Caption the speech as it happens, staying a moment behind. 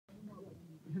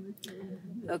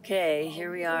Okay,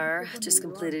 here we are. Just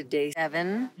completed day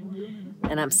 7,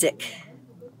 and I'm sick.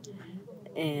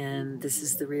 And this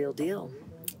is the real deal.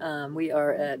 We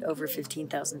are at over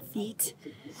 15,000 feet,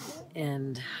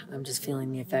 and I'm just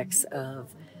feeling the effects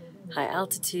of high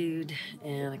altitude,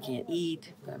 and I can't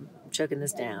eat. I'm choking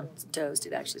this down. It's toast.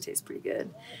 It actually tastes pretty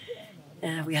good.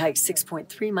 We hiked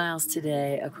 6.3 miles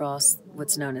today across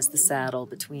what's known as the saddle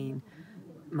between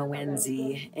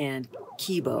Mwenzi and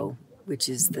Kibo, which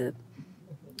is the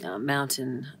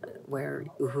mountain where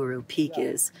Uhuru Peak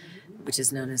is, which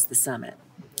is known as the summit.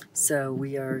 So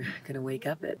we are going to wake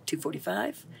up at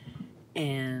 2:45,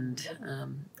 and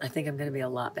I think I'm going to be a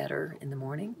lot better in the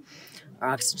morning. Our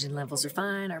oxygen levels are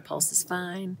fine, our pulse is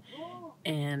fine,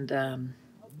 and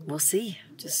we'll see.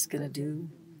 Just going to do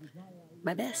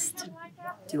my best,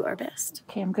 do our best.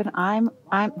 Okay,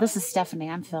 this is Stephanie,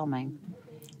 I'm filming.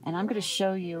 And I'm going to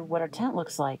show you what our tent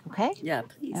looks like, okay? Yeah,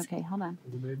 please. Okay, hold on.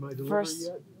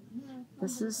 First,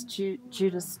 this is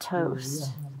Judith's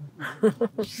toast.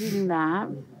 She's eating that.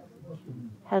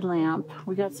 Headlamp.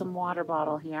 We got some water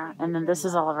bottle here. And then this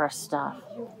is all of our stuff.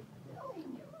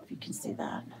 If you can see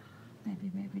that.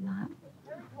 Maybe not.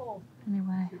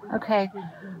 Anyway, okay.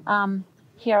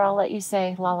 Here, I'll let you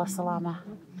say Lala Salama.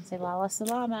 Say Lala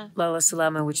Salama. Lala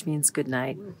Salama, which means good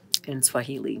night in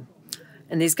Swahili.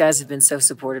 And these guys have been so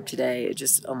supportive today, it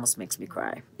just almost makes me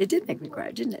cry. It did make me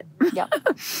cry, didn't it? Yeah.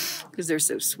 Because they're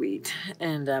so sweet.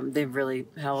 And they've really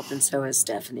helped, and so has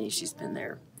Stephanie. She's been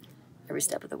there every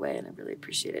step of the way, and I really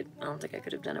appreciate it. I don't think I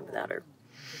could have done it without her.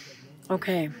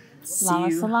 Okay. See Lala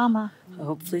you. Salama.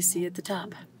 Hopefully see you at the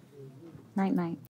top. Night, night.